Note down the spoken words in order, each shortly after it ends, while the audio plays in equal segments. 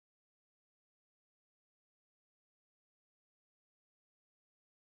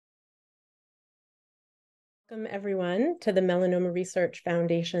Welcome everyone to the Melanoma Research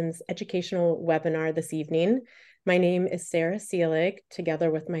Foundation's educational webinar this evening. My name is Sarah Seelig. Together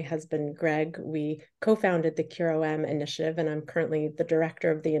with my husband, Greg, we co-founded the CureOM initiative, and I'm currently the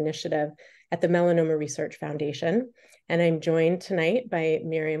director of the initiative at the Melanoma Research Foundation. And I'm joined tonight by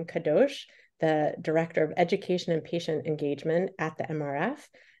Miriam Kadosh, the Director of Education and Patient Engagement at the MRF.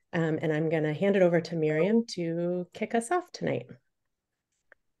 And I'm going to hand it over to Miriam to kick us off tonight.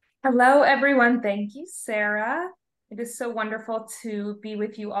 Hello, everyone. Thank you, Sarah. It is so wonderful to be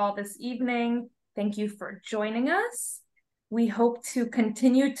with you all this evening. Thank you for joining us. We hope to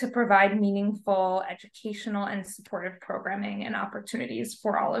continue to provide meaningful educational and supportive programming and opportunities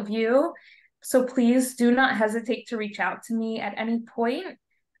for all of you. So please do not hesitate to reach out to me at any point.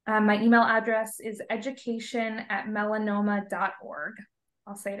 My email address is education@melanoma.org.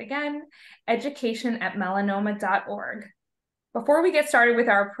 I'll say it again, education@melanoma.org. Before we get started with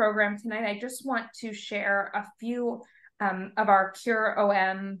our program tonight, I just want to share a few of our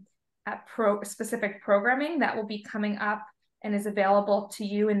CureOM specific programming that will be coming up and is available to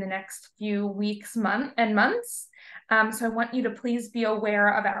you in the next few weeks and months. So I want you to please be aware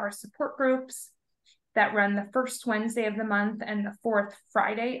of our support groups that run the first Wednesday of the month and the fourth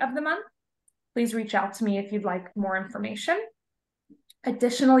Friday of the month. Please reach out to me if you'd like more information.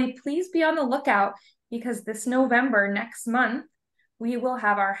 Additionally, please be on the lookout because this November, next month, we will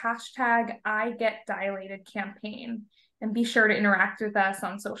have our #IGetDilated campaign. And be sure to interact with us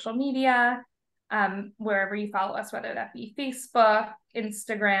on social media, wherever you follow us, whether that be Facebook,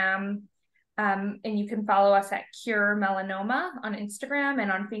 Instagram, and you can follow us at Cure Melanoma on Instagram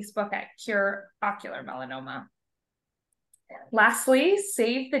and on Facebook at Cure Ocular Melanoma. Lastly,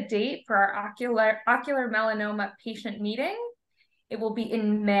 save the date for our ocular melanoma patient meeting. It will be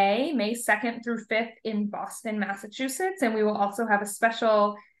in May 2nd through 5th in Boston, Massachusetts. And we will also have a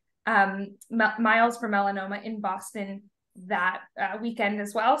special Miles for Melanoma in Boston that weekend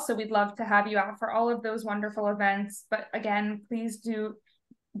as well. So we'd love to have you out for all of those wonderful events. But again, please do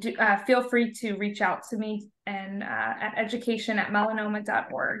feel free to reach out to me and at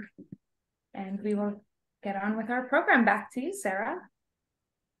education@melanoma.org. And we will get on with our program. Back to you, Sarah.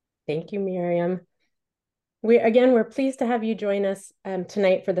 Thank you, Miriam. We're pleased to have you join us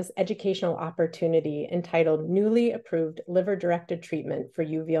tonight for this educational opportunity entitled Newly Approved Liver-Directed Treatment for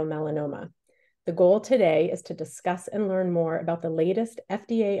Uveal Melanoma. The goal today is to discuss and learn more about the latest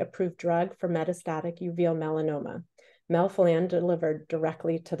FDA-approved drug for metastatic uveal melanoma, melphalan delivered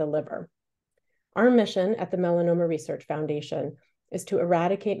directly to the liver. Our mission at the Melanoma Research Foundation is to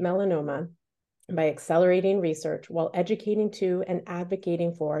eradicate melanoma by accelerating research while educating to and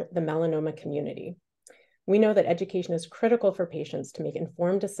advocating for the melanoma community. We know that education is critical for patients to make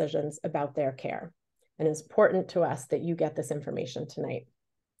informed decisions about their care, and it's important to us that you get this information tonight.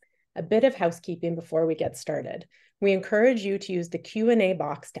 A bit of housekeeping before we get started. We encourage you to use the Q&A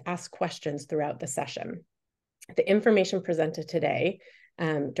box to ask questions throughout the session. The information presented today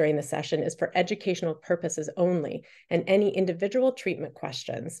during the session is for educational purposes only, and any individual treatment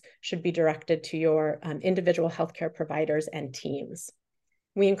questions should be directed to your individual healthcare providers and teams.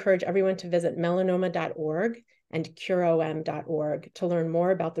 We encourage everyone to visit melanoma.org and cureom.org to learn more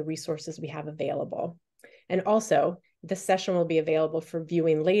about the resources we have available. And also, this session will be available for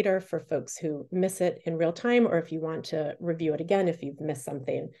viewing later for folks who miss it in real time, or if you want to review it again if you've missed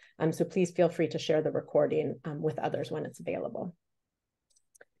something. So please feel free to share the recording with others when it's available.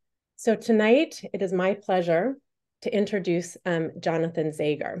 So tonight, it is my pleasure to introduce Jonathan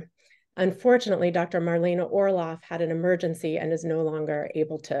Zager. Unfortunately, Dr. Marlana Orloff had an emergency and is no longer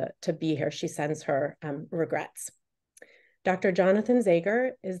able to be here. She sends her regrets. Dr. Jonathan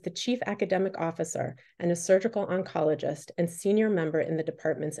Zager is the Chief Academic Officer and a surgical oncologist and senior member in the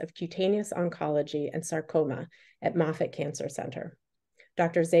departments of cutaneous oncology and sarcoma at Moffitt Cancer Center.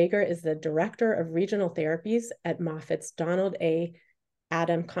 Dr. Zager is the Director of Regional Therapies at Moffitt's Donald A.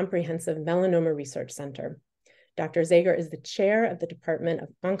 Adam Comprehensive Melanoma Research Center. Dr. Zager is the chair of the Department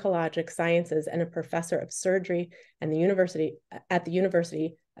of Oncologic Sciences and a professor of surgery at the University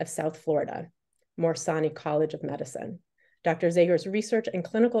of South Florida, Morsani College of Medicine. Dr. Zager's research and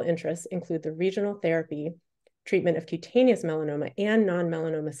clinical interests include the regional therapy, treatment of cutaneous melanoma and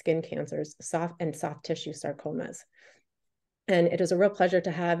non-melanoma skin cancers, soft tissue sarcomas. And it is a real pleasure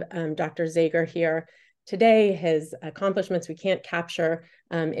to have Dr. Zager here today. His accomplishments we can't capture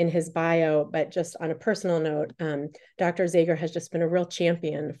in his bio, but just on a personal note, Dr. Zager has just been a real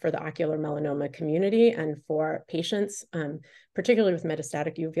champion for the ocular melanoma community and for patients, particularly with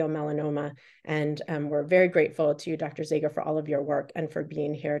metastatic uveal melanoma. And we're very grateful to you, Dr. Zager, for all of your work and for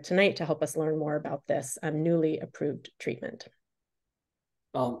being here tonight to help us learn more about this newly approved treatment.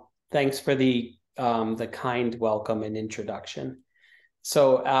 Well, thanks for the the kind welcome and introduction.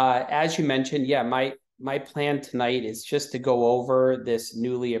 So as you mentioned, yeah, my plan tonight is just to go over this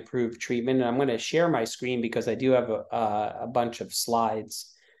newly approved treatment. And I'm going to share my screen because I do have a bunch of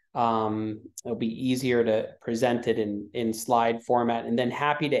slides. It'll be easier to present it in slide format, and then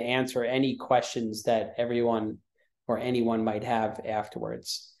happy to answer any questions that everyone or anyone might have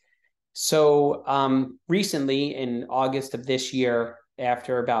afterwards. So recently, in August of this year,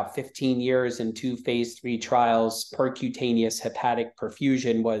 after about 15 years and 2 phase 3 trials, percutaneous hepatic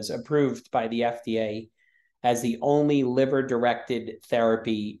perfusion was approved by the FDA as the only liver-directed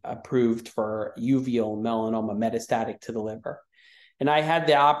therapy approved for uveal melanoma metastatic to the liver. And I had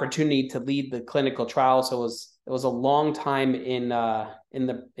the opportunity to lead the clinical trial, so it was a long time in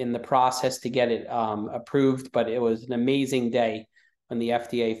the process to get it approved, but it was an amazing day when the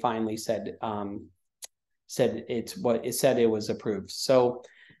FDA finally said it was approved. So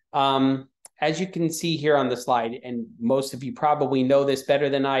as you can see here on the slide, and most of you probably know this better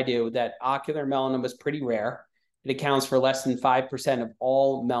than I do, that ocular melanoma is pretty rare. It accounts for less than 5% of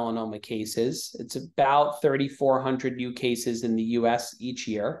all melanoma cases. It's about 3,400 new cases in the US each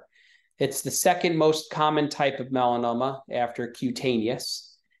year. It's the second most common type of melanoma after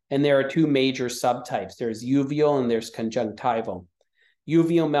cutaneous. And there are 2 major subtypes. There's uveal and there's conjunctival.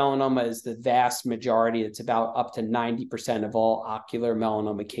 Uveal melanoma is the vast majority. It's about up to 90% of all ocular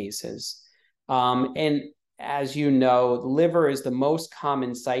melanoma cases. And as you know, the liver is the most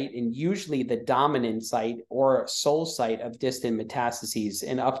common site and usually the dominant site or sole site of distant metastases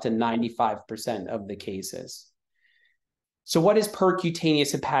in up to 95% of the cases. So what is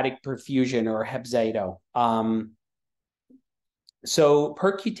percutaneous hepatic perfusion, or HEPZATO? So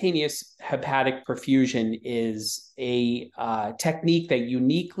percutaneous hepatic perfusion is a technique that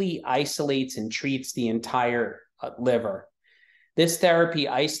uniquely isolates and treats the entire liver. This therapy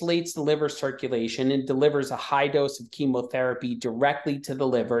isolates the liver circulation and delivers a high dose of chemotherapy directly to the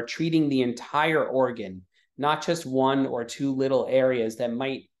liver, treating the entire organ, not just 1 or 2 little areas that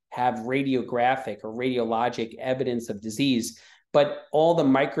might have radiographic or radiologic evidence of disease, but all the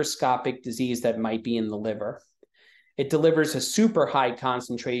microscopic disease that might be in the liver. It delivers a super high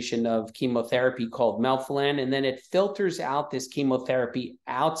concentration of chemotherapy called melphalan, and then it filters out this chemotherapy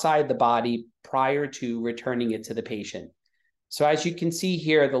outside the body prior to returning it to the patient. So as you can see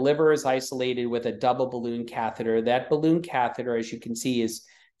here, the liver is isolated with a double balloon catheter. That balloon catheter, as you can see, is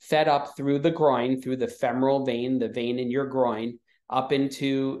fed up through the groin, through the femoral vein, the vein in your groin, up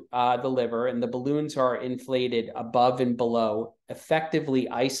into the liver, and the balloons are inflated above and below, effectively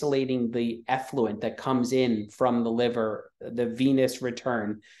isolating the effluent that comes in from the liver, the venous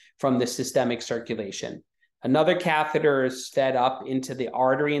return from the systemic circulation. Another catheter is fed up into the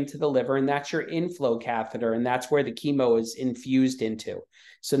artery, into the liver, and that's your inflow catheter, and that's where the chemo is infused into.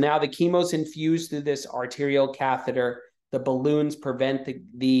 So now the chemo is infused through this arterial catheter. The balloons prevent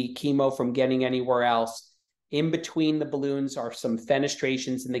the chemo from getting anywhere else. In between the balloons are some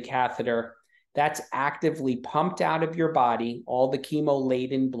fenestrations in the catheter. That's actively pumped out of your body, all the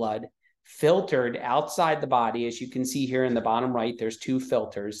chemo-laden blood, filtered outside the body. As you can see here in the bottom right, there's 2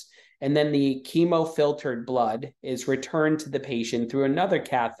 filters. And then the chemo-filtered blood is returned to the patient through another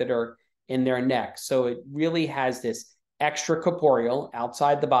catheter in their neck. So it really has this extracorporeal,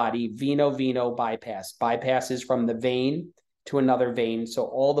 outside the body, veno-veno bypass. Bypasses from the vein to another vein, so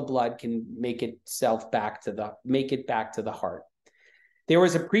all the blood can make it back to the heart. There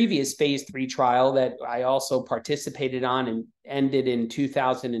was a previous phase 3 trial that I also participated on and ended in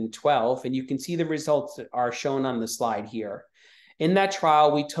 2012, and you can see the results that are shown on the slide here. In that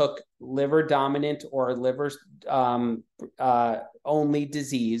trial, we took liver dominant or liver only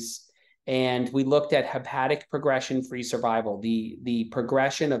disease, and we looked at hepatic progression-free survival, the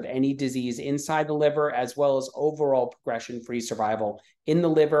progression of any disease inside the liver, as well as overall progression-free survival in the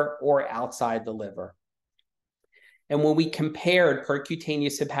liver or outside the liver. And when we compared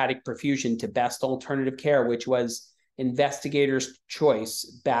percutaneous hepatic perfusion to best alternative care, which was investigators' choice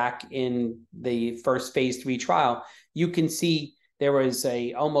back in the first phase 3 trial, you can see there was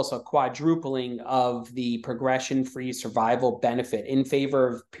almost a quadrupling of the progression-free survival benefit in favor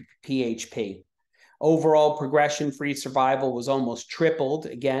of PHP. Overall progression-free survival was almost tripled,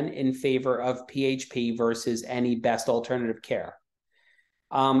 again, in favor of PHP versus any best alternative care.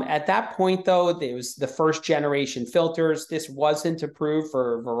 At that point, though, there was the first generation filters. This wasn't approved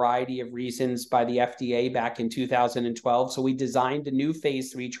for a variety of reasons by the FDA back in 2012. So we designed a new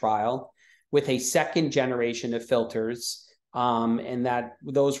phase 3 trial with a second generation of filters. And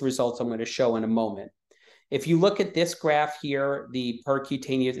those results I'm going to show in a moment. If you look at this graph here, the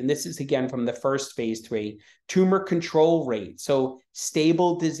percutaneous, and this is again from the first phase 3, tumor control rate. So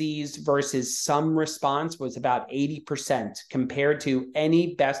stable disease versus some response was about 80% compared to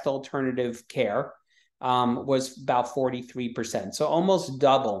any best alternative care was about 43%. So almost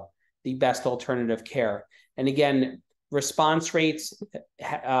double the best alternative care. And again, response rates,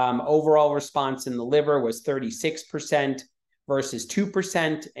 overall response in the liver was 36% versus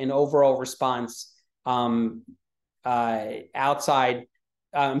 2%, and overall response overall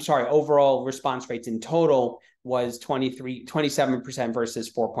response rates in total was 27%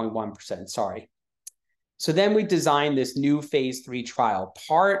 versus 4.1%, sorry. So then we designed this new phase 3 trial.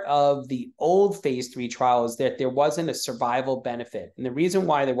 Part of the old phase 3 trial is that there wasn't a survival benefit. And the reason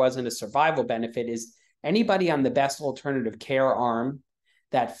why there wasn't a survival benefit is anybody on the best alternative care arm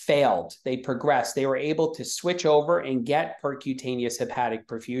that failed, they progressed, they were able to switch over and get percutaneous hepatic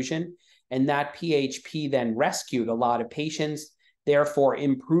perfusion. And that PHP then rescued a lot of patients, therefore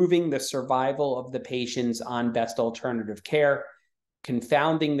improving the survival of the patients on best alternative care,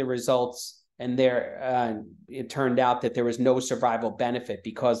 confounding the results. And it turned out that there was no survival benefit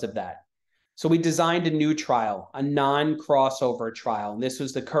because of that. So we designed a new trial, a non-crossover trial. And this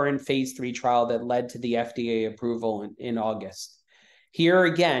was the current phase 3 trial that led to the FDA approval in August. Here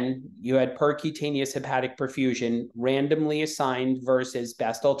again, you had percutaneous hepatic perfusion randomly assigned versus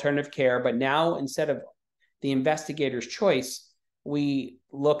best alternative care. But now instead of the investigator's choice, we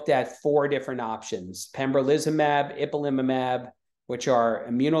looked at 4 different options: pembrolizumab, ipilimumab, which are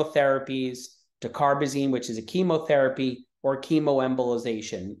immunotherapies, dacarbazine, which is a chemotherapy, or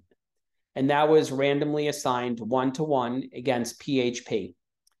chemoembolization. And that was randomly assigned 1-to-1 against PHP.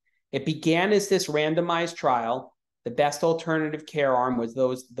 It began as this randomized trial. The best alternative care arm was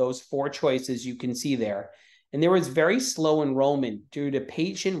those 4 choices you can see there. And there was very slow enrollment due to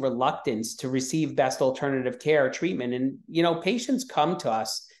patient reluctance to receive best alternative care treatment. And, patients come to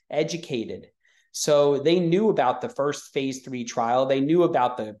us educated. So they knew about the first phase 3 trial. They knew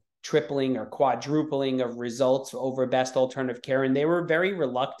about the tripling or quadrupling of results over best alternative care. And they were very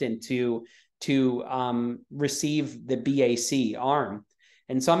reluctant to receive the BAC arm.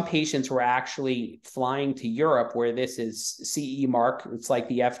 And some patients were actually flying to Europe, where this is CE mark. It's like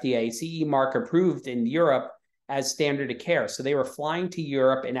the FDA CE mark approved in Europe as standard of care. So they were flying to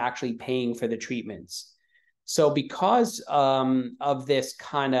Europe and actually paying for the treatments. So because of this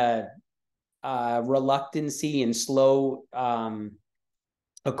kind of reluctancy and slow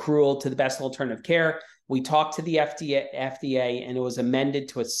accrual to the best alternative care, we talked to the FDA, and it was amended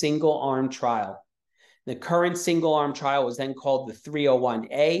to a single-arm trial. The current single-arm trial was then called the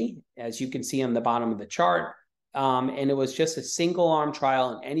 301A, as you can see on the bottom of the chart. And it was just a single-arm trial,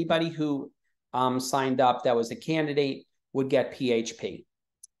 and anybody who signed up that was a candidate would get PHP.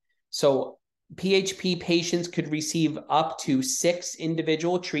 So PHP patients could receive up to 6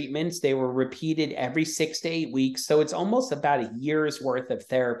 individual treatments. They were repeated every 6 to 8 weeks. So it's almost about a year's worth of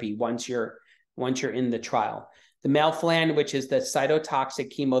therapy once you're in the trial. The melphalan, which is the cytotoxic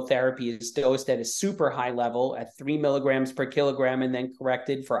chemotherapy, is dosed at a super high level at 3 milligrams per kilogram and then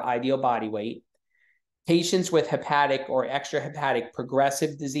corrected for ideal body weight. Patients with hepatic or extrahepatic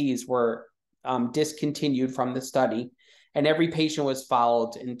progressive disease were discontinued from the study, and every patient was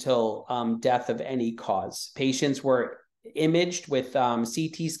followed until death of any cause. Patients were imaged with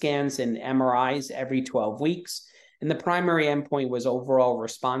CT scans and MRIs every 12 weeks. And the primary endpoint was overall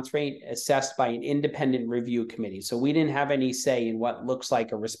response rate assessed by an independent review committee. So we didn't have any say in what looks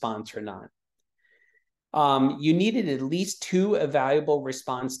like a response or not. You needed at least 2 evaluable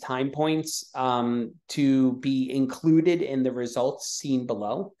response time points to be included in the results seen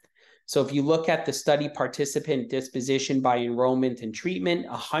below. So if you look at the study participant disposition by enrollment and treatment,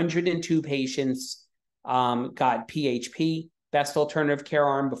 102 patients got PHP, best alternative care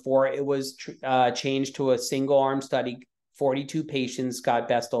arm. Before it was changed to a single arm study, 42 patients got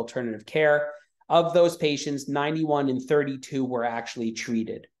best alternative care. Of those patients, 91 and 32 were actually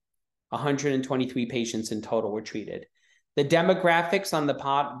treated. 123 patients in total were treated. The demographics on the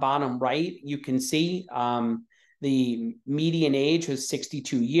bottom right, you can see the median age was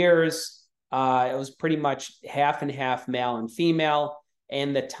 62 years. It was pretty much half and half male and female.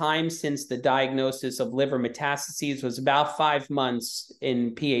 And the time since the diagnosis of liver metastases was about 5 months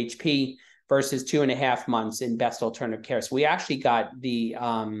in PHP versus 2.5 months in best alternative care. So we actually got the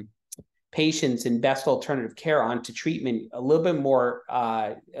patients in best alternative care onto treatment a little more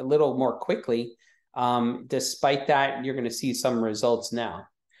quickly. Despite that, you're going to see some results now.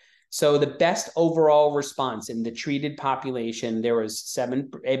 So the best overall response in the treated population, there was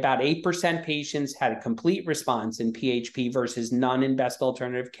about 8% patients had a complete response in PHP versus none in best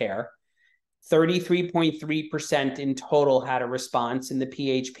alternative care. 33.3% in total had a response in the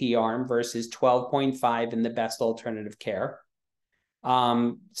PHP arm versus 12.5% in the best alternative care.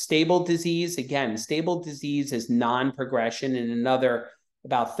 Stable disease, again, stable disease is non-progression in another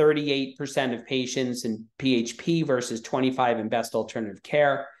about 38% of patients in PHP versus 25% in best alternative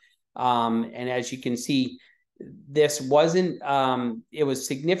care. And as you can see, this wasn't, it was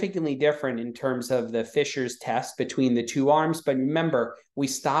significantly different in terms of the Fisher's test between the two arms. But remember, we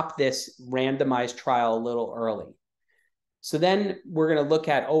stopped this randomized trial a little early. So then we're going to look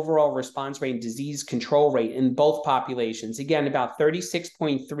at overall response rate and disease control rate in both populations. Again, about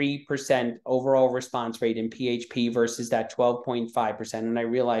 36.3% overall response rate in PHP versus that 12.5%. And I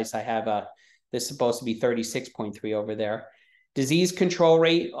realize I have this is supposed to be 36.3 over there. Disease control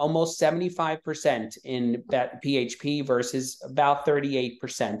rate, almost 75% in PHP versus about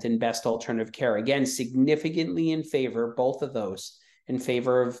 38% in best alternative care. Again, significantly in favor, both of those, in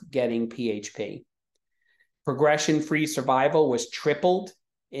favor of getting PHP. Progression-free survival was tripled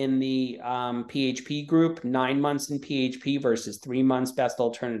in the PHP group, 9 months in PHP versus 3 months best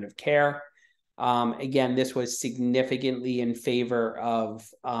alternative care. Again, this was significantly in favor of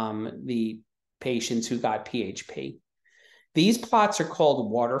the patients who got PHP. These plots are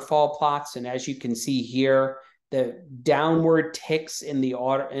called waterfall plots, and as you can see here, the downward ticks in the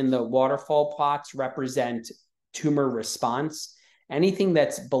waterfall plots represent tumor response. Anything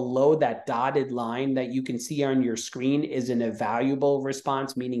that's below that dotted line that you can see on your screen is an evaluable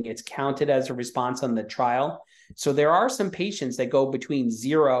response, meaning it's counted as a response on the trial. So there are some patients that go between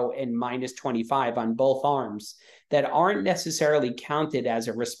 0 and -25 on both arms that aren't necessarily counted as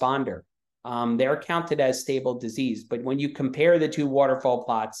a responder. They're counted as stable disease. But when you compare the two waterfall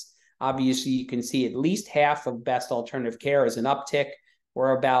plots, obviously you can see at least half of best alternative care is an uptick,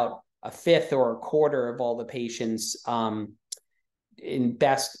 or about a fifth or a quarter of all the patients in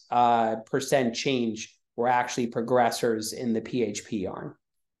best percent change were actually progressors in the PHP arm.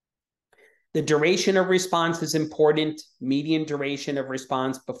 The duration of response is important. Median duration of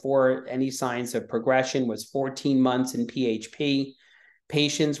response before any signs of progression was 14 months in PHP.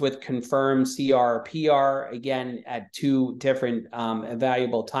 Patients with confirmed CR/PR, again, at two different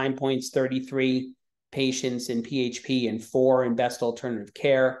evaluable time points, 33 patients in PHP and 4 in best alternative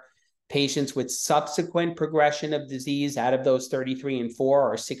care. Patients with subsequent progression of disease out of those 33 and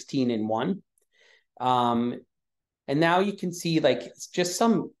 4 are 16 and 1. And now you can see like just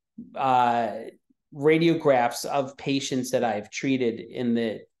some radiographs of patients that I've treated in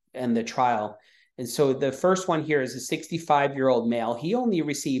the trial. And so the first one here is a 65-year-old male. He only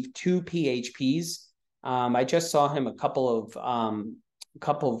received 2 PHPs. I just saw him a couple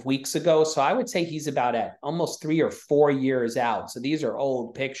of weeks ago. So I would say he's about at almost 3 or 4 years out. So these are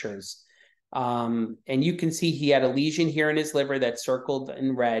old pictures. And you can see he had a lesion here in his liver that's circled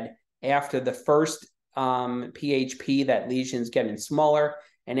in red. After the first PHP, that lesion's getting smaller.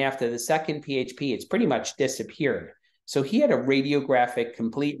 And after the second PHP, it's pretty much disappeared. So he had a radiographic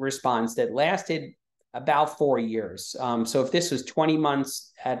complete response that lasted about 4 years. So if this was 20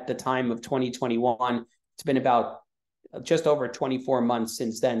 months at the time of 2021, it's been about just over 24 months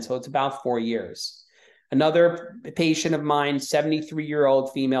since then. So it's about 4 years. Another patient of mine,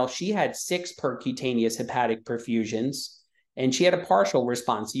 73-year-old female, she had 6 percutaneous hepatic perfusions, and she had a partial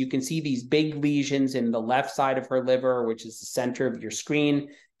response. So you can see these big lesions in the left side of her liver, which is the center of your screen,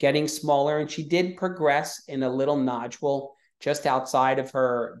 getting smaller. And she did progress in a little nodule just outside of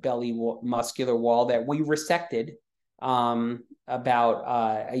her belly muscular wall that we resected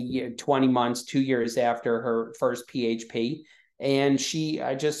about a year, 20 months, 2 years after her first PHP. And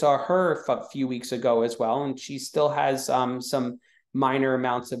I just saw her a few weeks ago as well. And she still has some minor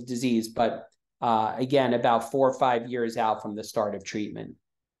amounts of disease, but again, about 4 or 5 years out from the start of treatment.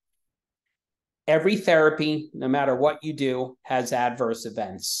 Every therapy, no matter what you do, has adverse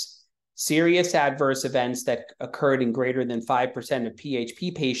events. Serious adverse events that occurred in greater than 5% of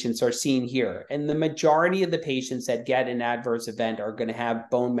PHP patients are seen here. And the majority of the patients that get an adverse event are going to have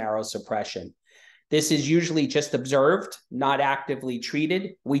bone marrow suppression. This is usually just observed, not actively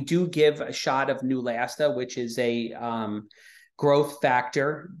treated. We do give a shot of Neulasta, which is a growth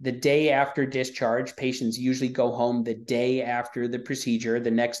factor. The day after discharge, patients usually go home the day after the procedure.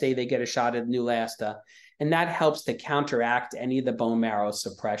 The next day they get a shot of Neulasta, and that helps to counteract any of the bone marrow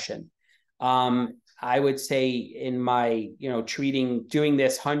suppression. I would say in my, doing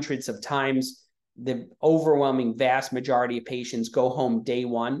this hundreds of times, the overwhelming vast majority of patients go home day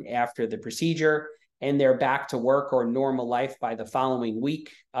 1 after the procedure, and they're back to work or normal life by the following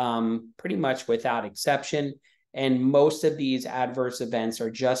week, pretty much without exception. And most of these adverse events are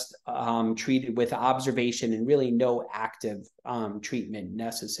just treated with observation and really no active treatment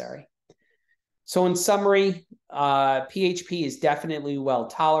necessary. So in summary, PHP is definitely well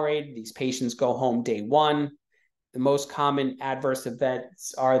tolerated. These patients go home day one. The most common adverse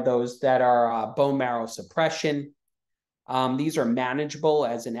events are those that are bone marrow suppression. These are manageable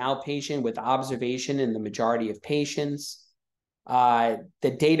as an outpatient with observation in the majority of patients. The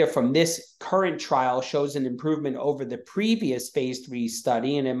data from this current trial shows an improvement over the previous phase 3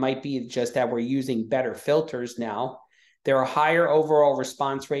 study, and it might be just that we're using better filters now. There are higher overall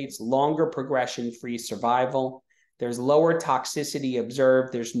response rates, longer progression-free survival. There's lower toxicity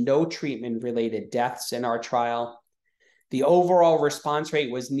observed. There's no treatment-related deaths in our trial. The overall response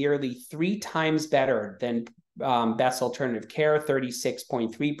rate was nearly 3 times better than best alternative care,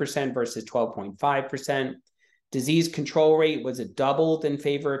 36.3% versus 12.5%. Disease control rate was doubled in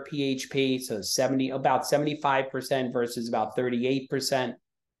favor of PHP, so about 75% versus about 38%.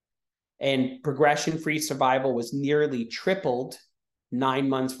 And progression-free survival was nearly tripled, 9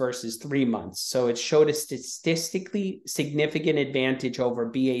 months versus 3 months. So it showed a statistically significant advantage over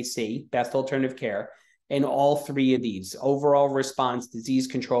BAC, best alternative care, in all 3 of these: overall response, disease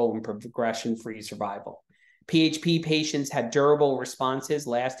control, and progression-free survival. PHP patients had durable responses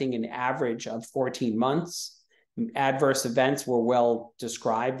lasting an average of 14 months. Adverse events were well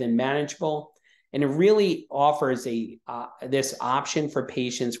described and manageable. And it really offers this option for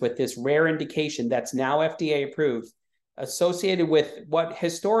patients with this rare indication that's now FDA approved, associated with what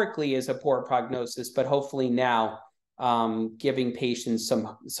historically is a poor prognosis, but hopefully now giving patients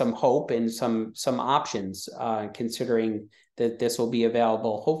some hope and some options, considering that this will be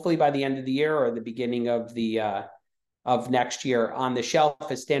available hopefully by the end of the year or the beginning of next year on the shelf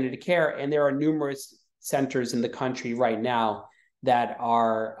as standard of care. And there are numerous centers in the country right now that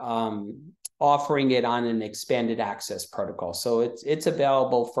are offering it on an expanded access protocol. So it's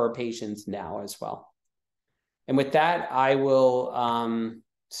available for patients now as well. And with that, I will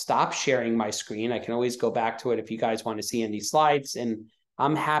stop sharing my screen. I can always go back to it if you guys want to see any slides, and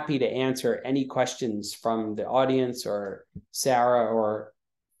I'm happy to answer any questions from the audience or Sarah or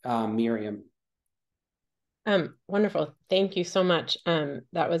Miriam. Wonderful. Thank you so much.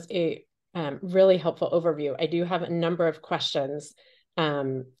 That was a really helpful overview. I do have a number of questions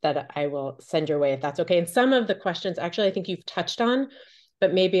that I will send your way if that's okay. And some of the questions, actually, I think you've touched on,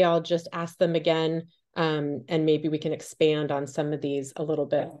 but maybe I'll just ask them again, and maybe we can expand on some of these a little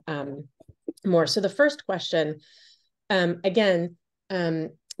bit more. So the first question, again,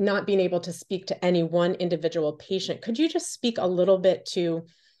 not being able to speak to any one individual patient, could you just speak a little bit to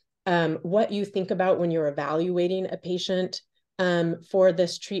what you think about when you're evaluating a patient for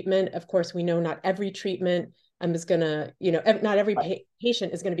this treatment? Of course, we know not every treatment is going to, not every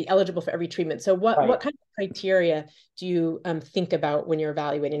patient is going to be eligible for every treatment. So what kind of criteria do you think about when you're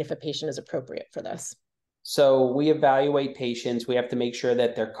evaluating if a patient is appropriate for this? So we evaluate patients. We have to make sure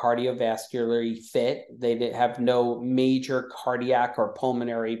that they're cardiovascularly fit. They have no major cardiac or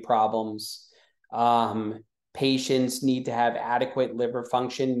pulmonary problems. Patients need to have adequate liver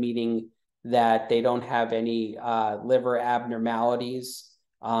function, meaning that they don't have any liver abnormalities.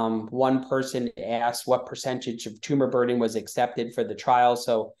 One person asked what percentage of tumor burden was accepted for the trial.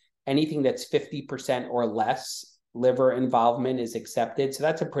 So anything that's 50% or less liver involvement is accepted. So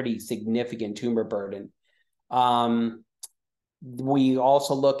that's a pretty significant tumor burden. We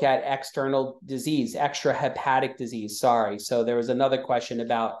also look at external disease, extrahepatic disease, So there was another question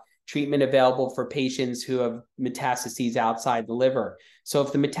about treatment available for patients who have metastases outside the liver. So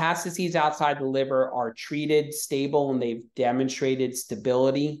if the metastases outside the liver are treated, stable, and they've demonstrated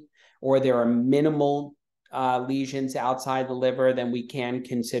stability, or there are minimal lesions outside the liver, then we can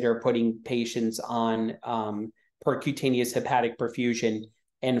consider putting patients on percutaneous hepatic perfusion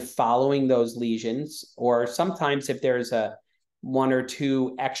and following those lesions. Or sometimes if there's one or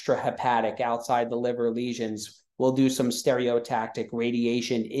two extrahepatic outside the liver lesions, we'll do some stereotactic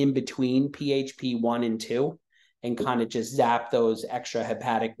radiation in between PHP 1 and 2 and kind of just zap those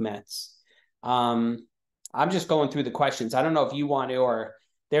extrahepatic mets. I'm just going through the questions. I don't know if you want to, or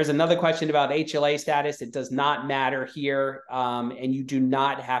there's another question about HLA status. It does not matter here, and you do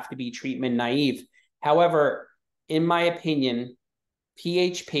not have to be treatment naive. However, in my opinion,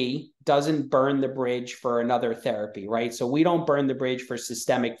 PHP doesn't burn the bridge for another therapy, right? So we don't burn the bridge for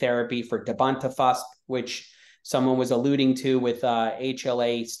systemic therapy for Dabuntifusp, which someone was alluding to with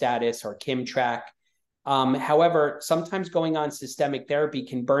HLA status or Kimtrack. However, sometimes going on systemic therapy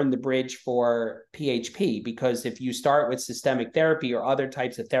can burn the bridge for PHP, because if you start with systemic therapy or other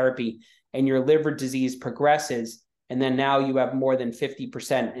types of therapy and your liver disease progresses, and then now you have more than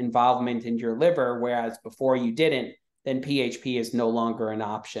 50% involvement in your liver, whereas before you didn't, then PHP is no longer an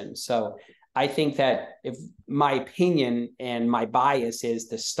option. So I think that if my opinion and my bias is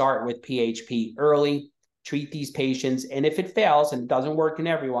to start with PHP early, treat these patients. And if it fails, and it doesn't work in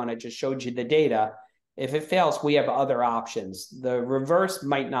everyone, I just showed you the data. If it fails, we have other options. The reverse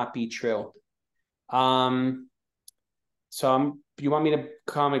might not be true. Do you want me to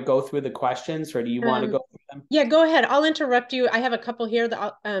come and go through the questions, or do you want to go through them? Yeah, go ahead. I'll interrupt you. I have a couple here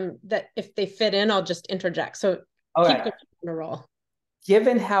that that if they fit in, I'll just interject. So keep going on a roll.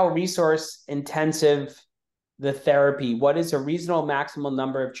 Given how resource intensive the therapy, what is a reasonable maximum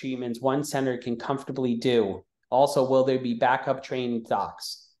number of treatments one center can comfortably do? Also, will there be backup trained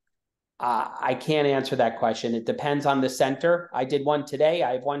docs? I can't answer that question. It depends on the center. I did one today.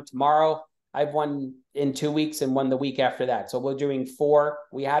 I have one tomorrow. I have one in 2 weeks and one the week after that. So we're doing 4.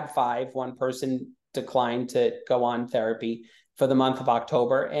 We had 5. One person declined to go on therapy for the month of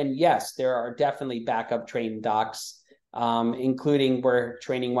October. And yes, there are definitely backup trained docs, including we're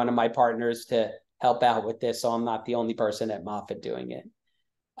training one of my partners to help out with this. So I'm not the only person at Moffitt doing it.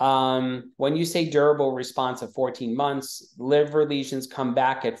 When you say durable response of 14 months, liver lesions come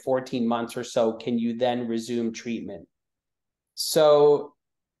back at 14 months or so, can you then resume treatment? So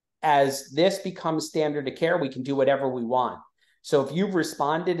as this becomes standard of care, we can do whatever we want. So if you've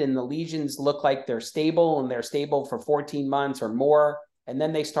responded and the lesions look like they're stable and they're stable for 14 months or more, and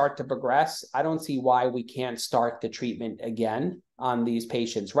then they start to progress, I don't see why we can't start the treatment again on these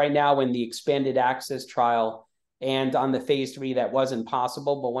patients. Right now in the expanded access trial and on the phase 3, that wasn't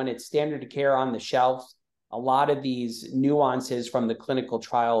possible, but when it's standard of care on the shelves, a lot of these nuances from the clinical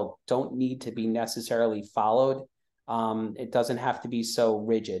trial don't need to be necessarily followed. It doesn't have to be so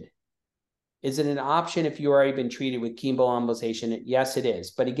rigid. Is it an option if you've already been treated with chemoembolization? Yes, it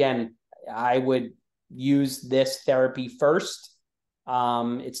is. But again, I would use this therapy first.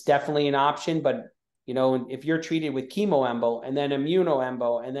 It's definitely an option, but you know, if you're treated with chemoembo and then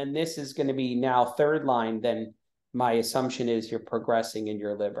immunoembo, and then this is going to be now third line, then my assumption is you're progressing in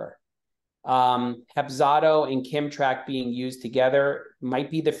your liver. Hepzato and Kimtrac being used together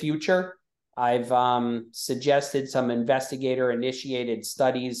might be the future. I've suggested some investigator-initiated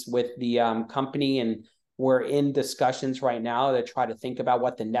studies with the company, and we're in discussions right now to try to think about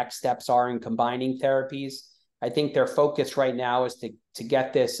what the next steps are in combining therapies. I think their focus right now is to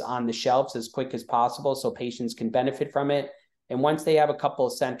get this on the shelves as quick as possible so patients can benefit from it. And once they have a couple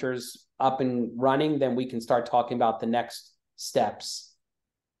of centers up and running, then we can start talking about the next steps.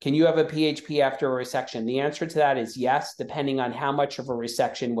 Can you have a PHP after a resection? The answer to that is yes, depending on how much of a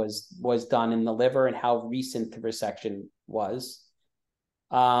resection was done in the liver and how recent the resection was.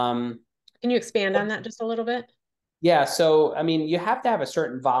 Can you expand on that just a little bit? Yeah, so I mean, you have to have a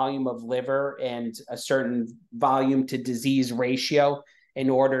certain volume of liver and a certain volume to disease ratio in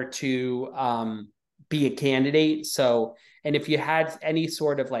order to be a candidate. So, and if you had any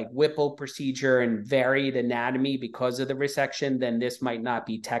sort of like Whipple procedure and varied anatomy because of the resection, then this might not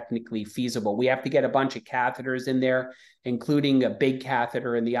be technically feasible. We have to get a bunch of catheters in there, including a big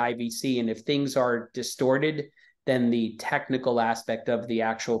catheter in the IVC. And if things are distorted, then the technical aspect of the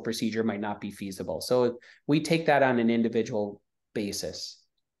actual procedure might not be feasible. So we take that on an individual basis.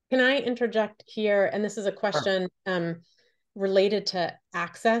 Can I interject here? And this is a question related to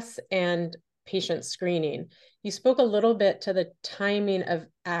access and patient screening. You spoke a little bit to the timing of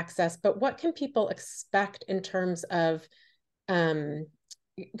access, but what can people expect in terms of,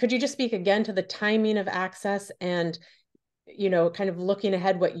 could you just speak again to the timing of access and, you know, kind of looking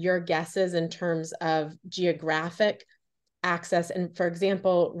ahead, what your guess is in terms of geographic access? And for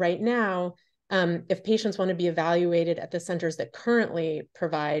example, right now, if patients want to be evaluated at the centers that currently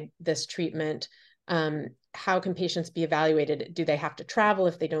provide this treatment, how can patients be evaluated? Do they have to travel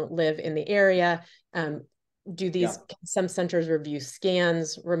if they don't live in the area? Do these some centers review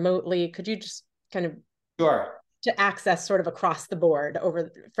scans remotely? Could you just kind of to access sort of across the board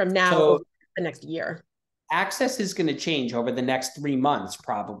from now over the next year? Access is going to change over the next 3 months,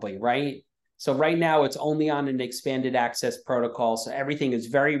 probably, right? So right now it's only on an expanded access protocol. So everything is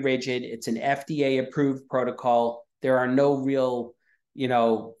very rigid. It's an FDA-approved protocol. There are no real,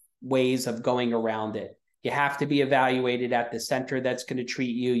 ways of going around it. You have to be evaluated at the center that's going to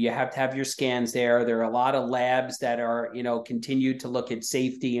treat you. You have to have your scans there. There are a lot of labs that are, continue to look at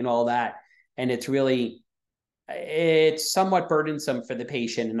safety and all that. And it's somewhat burdensome for the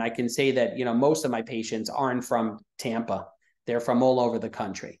patient. And I can say that, most of my patients aren't from Tampa. They're from all over the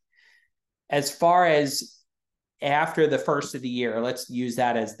country. As far as after the first of the year, let's use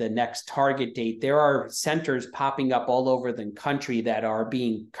that as the next target date. There are centers popping up all over the country that are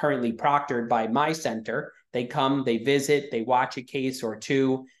being currently proctored by my center. They come, they visit, they watch a case or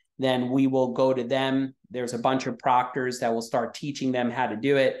two, then we will go to them. There's a bunch of proctors that will start teaching them how to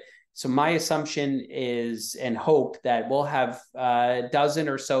do it. So my assumption is and hope that we'll have a dozen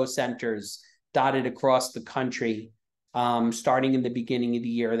or so centers dotted across the country starting in the beginning of the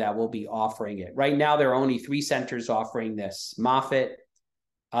year that will be offering it. Right now, there are only 3 centers offering this: Moffitt,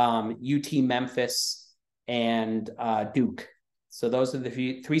 UT Memphis, and Duke. So those are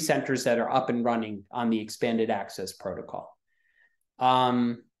the 3 centers that are up and running on the expanded access protocol.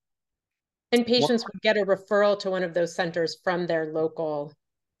 And patients would get a referral to one of those centers from their local.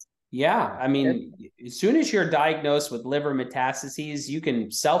 Yeah, I mean, as soon as you're diagnosed with liver metastases, you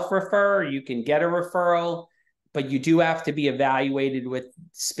can self-refer, you can get a referral, but you do have to be evaluated with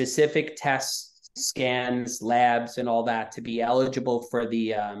specific tests, scans, labs, and all that to be eligible for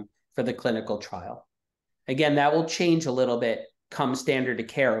the clinical trial. Again, that will change a little bit come standard of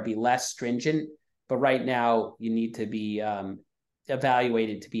care. It'll be less stringent, but right now you need to be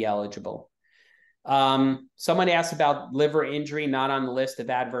evaluated to be eligible. Someone asked about liver injury, not on the list of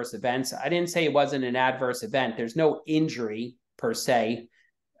adverse events. I didn't say it wasn't an adverse event. There's no injury per se,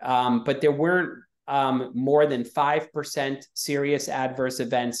 but there weren't more than 5% serious adverse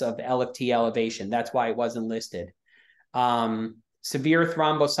events of LFT elevation. That's why it wasn't listed. Severe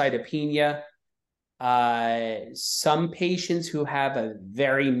thrombocytopenia. Some patients who have a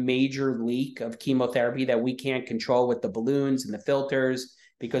very major leak of chemotherapy that we can't control with the balloons and the filters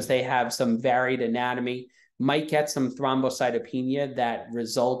because they have some varied anatomy might get some thrombocytopenia that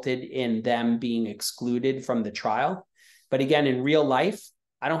resulted in them being excluded from the trial. But again, in real life,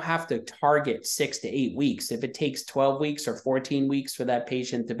 I don't have to target 6 to 8 weeks. If it takes 12 weeks or 14 weeks for that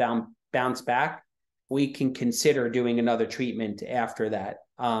patient to bounce back, we can consider doing another treatment after that.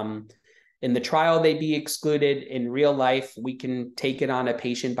 In the trial, they'd be excluded. In real life, we can take it on a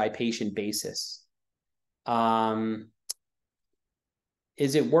patient-by-patient basis.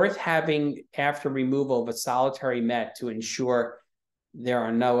 Is it worth having after removal of a solitary met to ensure there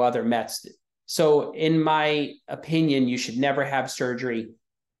are no other mets? So in my opinion, you should never have surgery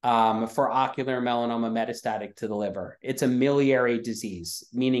for ocular melanoma metastatic to the liver. It's a miliary disease,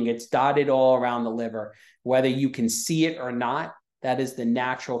 meaning it's dotted all around the liver. Whether you can see it or not, that is the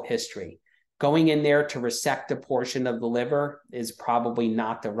natural history. Going in there to resect a portion of the liver is probably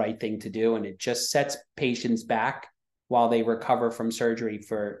not the right thing to do, and it just sets patients back while they recover from surgery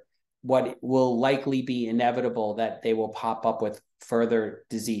for what will likely be inevitable that they will pop up with further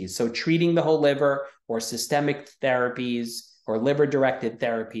disease. So treating the whole liver or systemic therapies or liver-directed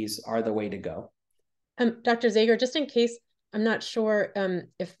therapies are the way to go. Dr. Zager, just in case, I'm not sure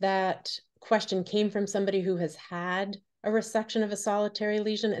if that question came from somebody who has had a resection of a solitary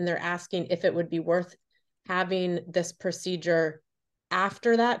lesion and they're asking if it would be worth having this procedure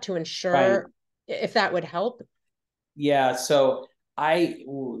after that to ensure if that would help. Yeah, so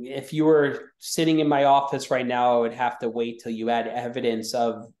if you were sitting in my office right now, I would have to wait till you had evidence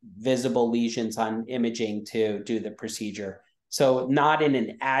of visible lesions on imaging to do the procedure. So not in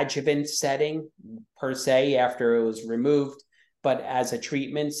an adjuvant setting per se after it was removed, but as a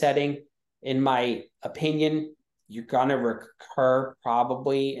treatment setting, in my opinion, you're going to recur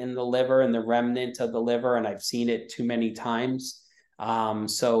probably in the liver and the remnant of the liver, and I've seen it too many times.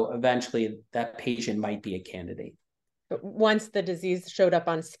 So eventually that patient might be a candidate. Once the disease showed up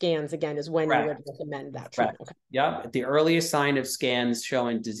on scans again is when you would recommend that treatment. Okay. Yep, the earliest sign of scans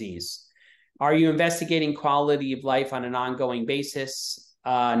showing disease. Are you investigating quality of life on an ongoing basis?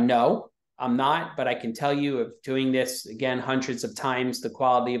 No, I'm not, but I can tell you of doing this, again, hundreds of times, the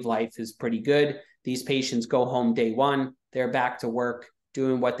quality of life is pretty good. These patients go home day 1, they're back to work,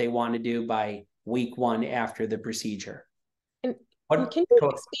 doing what they want to do by week 1 after the procedure. Can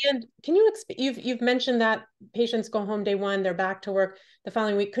you expand? You've mentioned that patients go home day 1, they're back to work the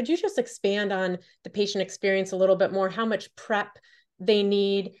following week. Could you just expand on the patient experience a little bit more? How much prep they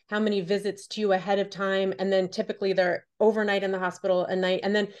need, how many visits to you ahead of time, and then typically they're overnight in the hospital a night.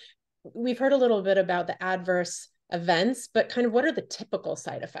 And then we've heard a little bit about the adverse events, but kind of what are the typical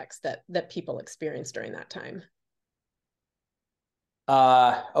side effects that people experience during that time?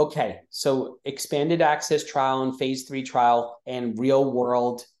 Okay, so expanded access trial and phase 3 trial and real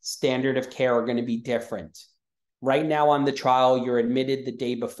world standard of care are going to be different. Right now on the trial, you're admitted the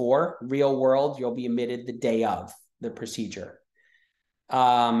day before. Real world, you'll be admitted the day of the procedure.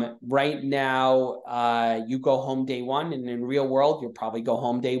 Right now, you go home day 1, and in real world, you'll probably go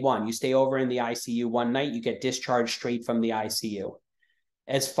home day 1. You stay over in the ICU one night, you get discharged straight from the ICU.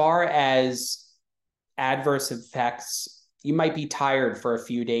 As far as adverse effects, you might be tired for a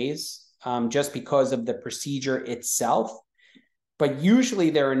few days just because of the procedure itself, but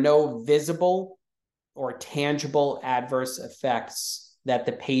usually there are no visible or tangible adverse effects that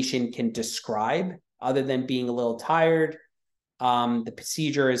the patient can describe other than being a little tired, The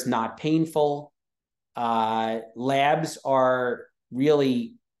procedure is not painful. Labs are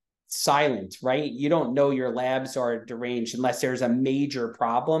really silent, right? You don't know your labs are deranged unless there's a major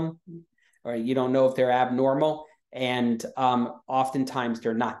problem, or you don't know if they're abnormal. And oftentimes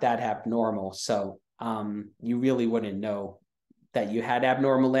they're not that abnormal. So you really wouldn't know that you had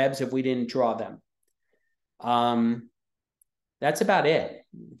abnormal labs if we didn't draw them. That's about it.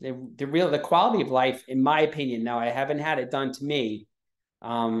 The quality of life, in my opinion, now I haven't had it done to me.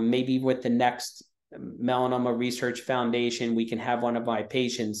 Maybe with the next Melanoma Research Foundation, we can have one of my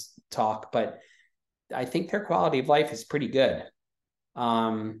patients talk, but I think their quality of life is pretty good.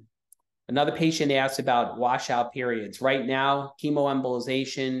 Another patient asked about washout periods. Right now,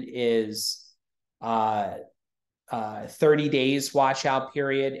 chemoembolization is 30 days washout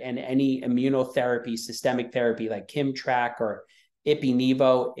period, and any immunotherapy, systemic therapy like Kimtrac or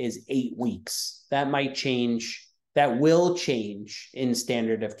Ipi-Nivo is 8 weeks. That might change. That will change in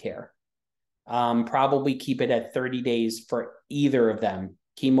standard of care. Probably keep it at 30 days for either of them,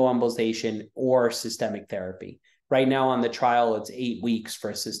 chemoembolization or systemic therapy. Right now on the trial, it's 8 weeks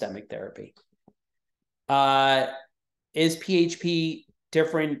for systemic therapy. Is PHP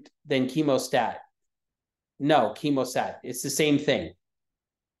different than chemostat? No, chemostat. It's the same thing.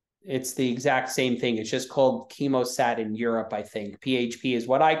 It's the exact same thing. It's just called chemostat in Europe, I think. PHP is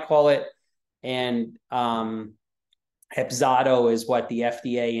what I call it. And Hepzato is what the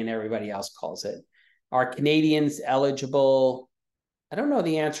FDA and everybody else calls it. Are Canadians eligible? I don't know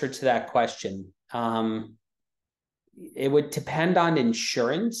the answer to that question. It would depend on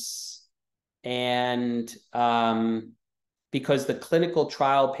insurance, and because the clinical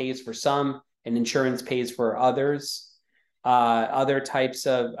trial pays for some and insurance pays for others, other types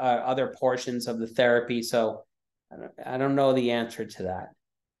of other portions of the therapy. So I don't know the answer to that.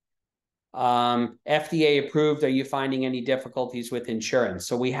 FDA approved, are you finding any difficulties with insurance?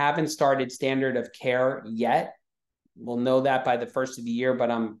 So we haven't started standard of care yet. We'll know that by the first of the year,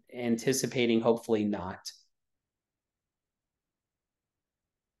 but I'm anticipating hopefully not.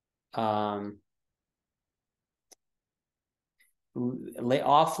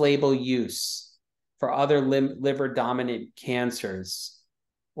 Off-label use for other liver-dominant cancers,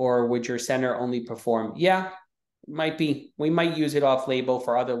 or would your center only perform? Yeah, might be. We might use it off-label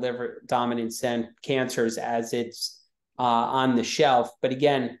for other liver-dominant cancers as it's on the shelf. But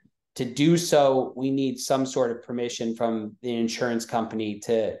again, to do so, we need some sort of permission from the insurance company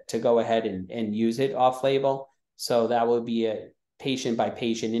to go ahead and use it off-label. So that will be a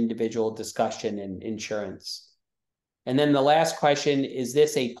patient-by-patient individual discussion and insurance. And then the last question, is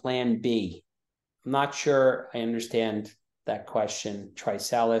this a plan B? I'm not sure I understand that question,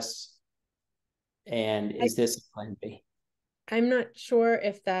 Trisalis. And is this a plan B? I'm not sure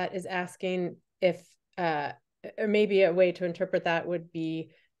if that is asking if, or maybe a way to interpret that would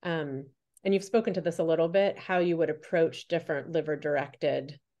be, and you've spoken to this a little bit, how you would approach different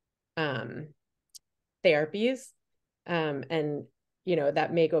liver-directed therapies. And you know,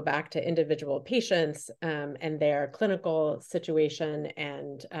 that may go back to individual patients and their clinical situation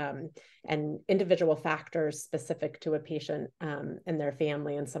and individual factors specific to a patient and their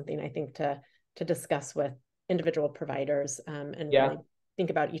family, and something I think to discuss with individual providers and really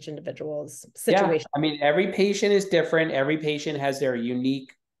think about each individual's situation. Yeah, I mean, every patient is different. Every patient has their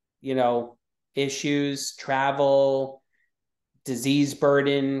unique, you know, issues, travel, disease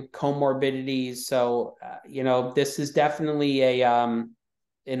burden, comorbidities. So, you know, this is definitely a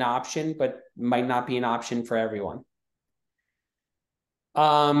an option, but might not be an option for everyone.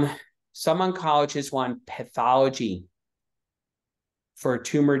 Some oncologists want pathology for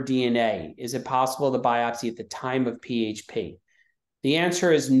tumor DNA. Is it possible to biopsy at the time of PHP? The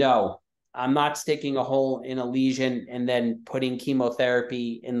answer is no. I'm not sticking a hole in a lesion and then putting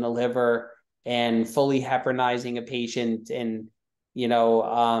chemotherapy in the liver and fully heparinizing a patient and, you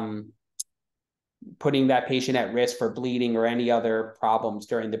know, putting that patient at risk for bleeding or any other problems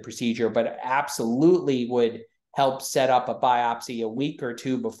during the procedure, but absolutely would help set up a biopsy a week or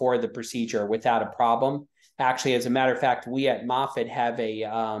two before the procedure without a problem. Actually, as a matter of fact, we at Moffitt have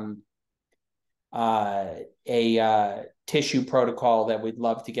a tissue protocol that we'd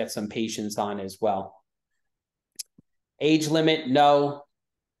love to get some patients on as well. Age limit, no.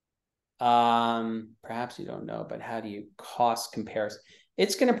 Perhaps you don't know, but how do you cost comparison?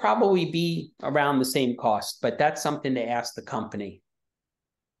 It's going to probably be around the same cost, but that's something to ask the company.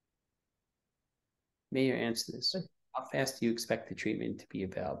 May you answer this? How fast do you expect the treatment to be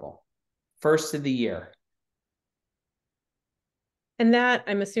available? First of the year. And that,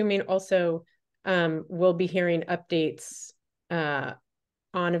 I'm assuming, also we'll be hearing updates on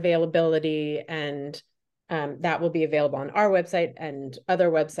availability and that will be available on our website and other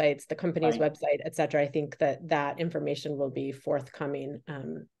websites, the company's Right. website, et cetera. I think that information will be forthcoming,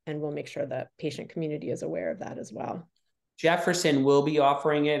 and we'll make sure the patient community is aware of that as well. Jefferson will be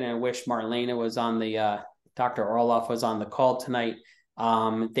offering it, and I wish Marlana was on the, Dr. Orloff was on the call tonight.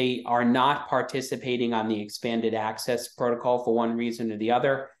 They are not participating on the expanded access protocol for one reason or the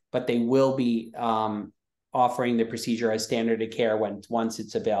other, but they will be offering the procedure as standard of care once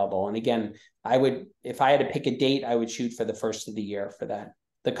it's available. And again, if I had to pick a date, I would shoot for the first of the year for that.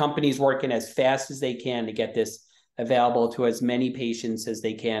 The company's working as fast as they can to get this available to as many patients as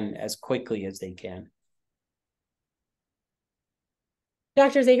they can, as quickly as they can.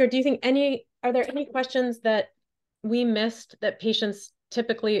 Dr. Zager, do you think are there any questions that we missed that patients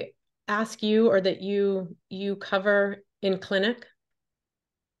typically ask you or that you cover in clinic?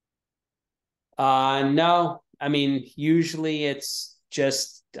 No, I mean, usually it's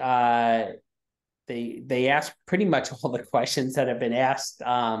just they ask pretty much all the questions that have been asked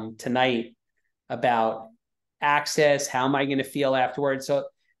tonight about access. How am I going to feel afterwards? So,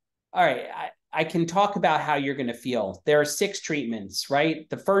 all right, I can talk about how you're going to feel. There are 6 treatments, right?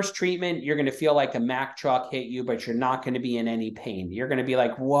 The first treatment, you're going to feel like a Mack truck hit you, but you're not going to be in any pain. You're going to be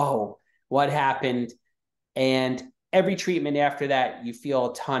like, whoa, what happened? And every treatment after that, you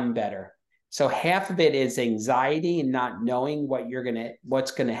feel a ton better. So half of it is anxiety and not knowing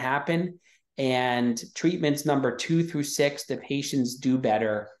what's going to happen. And treatments number 2 through 6, the patients do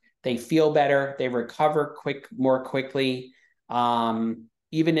better. They feel better. They recover more quickly.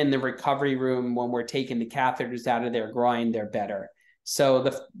 Even in the recovery room, when we're taking the catheters out of their groin, they're better. So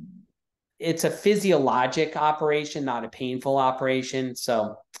it's a physiologic operation, not a painful operation.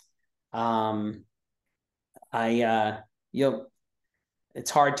 So it's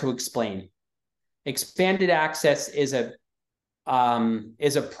hard to explain. Expanded access is a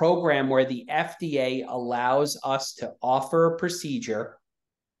program where the FDA allows us to offer a procedure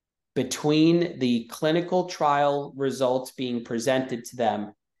between the clinical trial results being presented to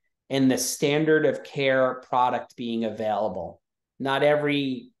them and the standard of care product being available. Not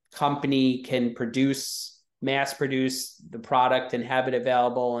every company can mass produce the product and have it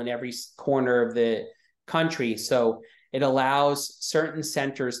available in every corner of the country. So it allows certain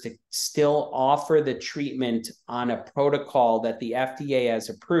centers to still offer the treatment on a protocol that the FDA has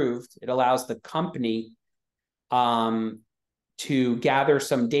approved. It allows the company to gather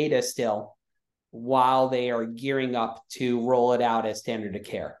some data still while they are gearing up to roll it out as standard of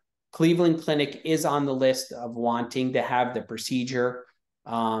care. Cleveland Clinic is on the list of wanting to have the procedure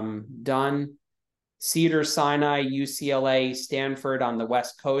done. Cedars-Sinai, UCLA, Stanford on the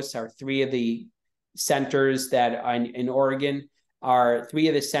West Coast are 3 of the centers that in Oregon are 3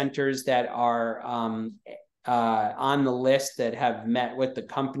 of the centers that are on the list that have met with the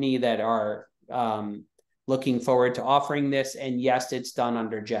company that are looking forward to offering this. And yes, it's done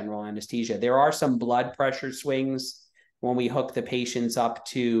under general anesthesia. There are some blood pressure swings when we hook the patients up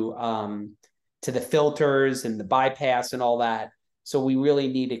to the filters and the bypass and all that. So we really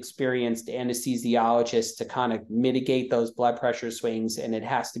need experienced anesthesiologists to kind of mitigate those blood pressure swings, and it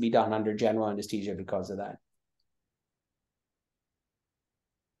has to be done under general anesthesia because of that.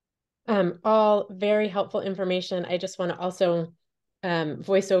 All very helpful information. I just want to also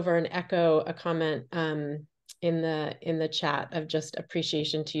voice over and echo a comment in the chat of just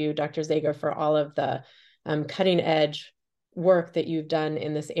appreciation to you, Dr. Zager, for all of the cutting edge work that you've done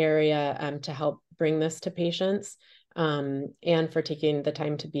in this area to help bring this to patients, and for taking the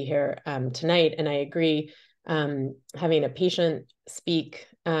time to be here tonight. And I agree, having a patient speak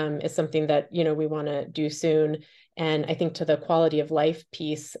is something that we want to do soon. And I think to the quality of life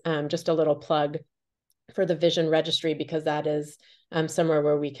piece, just a little plug for the Vision Registry, because that is somewhere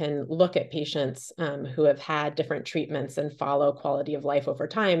where we can look at patients who have had different treatments and follow quality of life over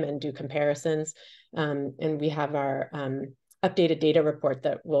time and do comparisons. And we have our updated data report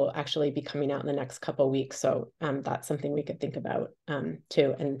that will actually be coming out in the next couple of weeks. So that's something we could think about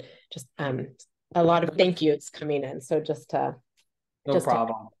too. And just a lot of thank yous coming in. So just to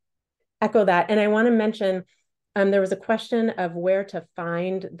echo that. And I want to mention, there was a question of where to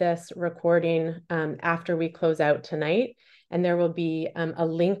find this recording after we close out tonight. And there will be a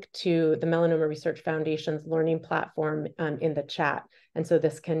link to the Melanoma Research Foundation's learning platform in the chat. And so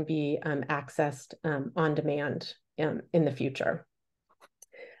this can be accessed on demand in the future.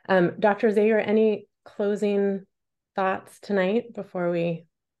 Dr. Zager, any closing thoughts tonight before we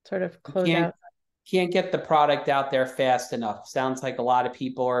sort of close out? Can't get the product out there fast enough. Sounds like a lot of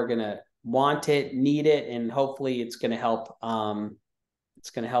people are going to want it, need it, and hopefully it's going to help. It's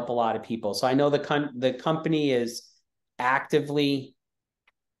going to help a lot of people. So I know the company is actively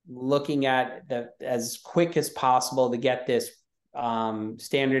looking at as quick as possible to get this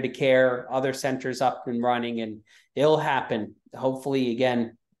standard of care, other centers up and running, and it'll happen. Hopefully,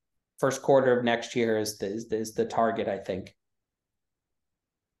 again, first quarter of next year is the target, I think.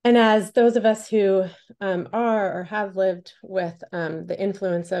 And as those of us who are or have lived with the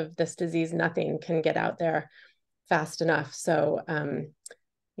influence of this disease, nothing can get out there fast enough. So,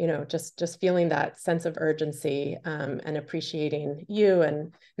 you know, just feeling that sense of urgency and appreciating you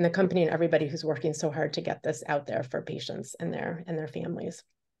and the company and everybody who's working so hard to get this out there for patients and their families.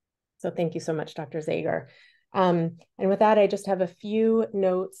 So thank you so much, Dr. Zager. And with that, I just have a few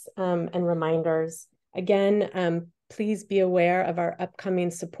notes and reminders. Again, please be aware of our upcoming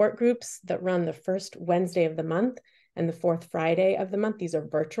support groups that run the first Wednesday of the month and the fourth Friday of the month. These are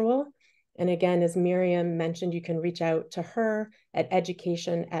virtual. And again, as Miriam mentioned, you can reach out to her at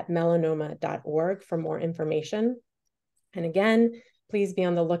education@melanoma.org for more information. And again, please be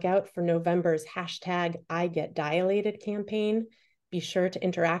on the lookout for November's #IGetDilated campaign. Be sure to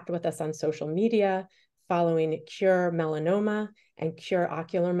interact with us on social media, following Cure Melanoma and Cure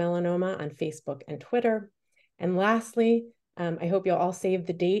Ocular Melanoma on Facebook and Twitter. And lastly, I hope you'll all save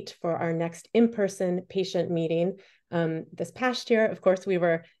the date for our next in-person patient meeting. This past year, of course, we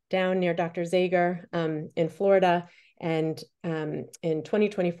were down near Dr. Zager in Florida. And in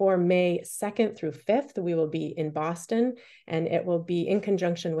 2024, May 2nd through 5th, we will be in Boston, and it will be in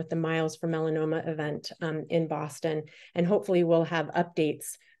conjunction with the Miles for Melanoma event in Boston. And hopefully we'll have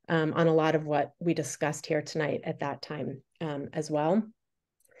updates on a lot of what we discussed here tonight at that time as well.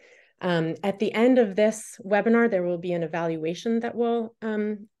 At the end of this webinar, there will be an evaluation that will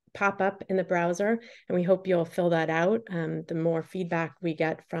pop up in the browser, and we hope you'll fill that out. The more feedback we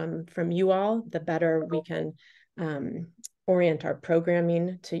get from you all, the better we can orient our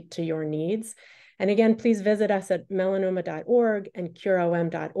programming to your needs. And again, please visit us at melanoma.org and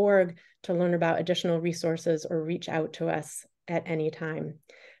cureom.org to learn about additional resources or reach out to us at any time.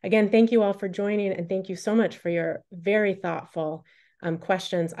 Again, thank you all for joining, and thank you so much for your very thoughtful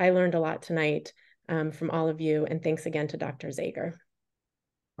questions. I learned a lot tonight from all of you, and thanks again to Dr. Zager.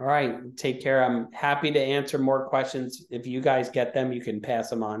 All right, take care. I'm happy to answer more questions. If you guys get them, you can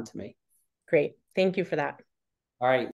pass them on to me. Great, thank you for that. All right.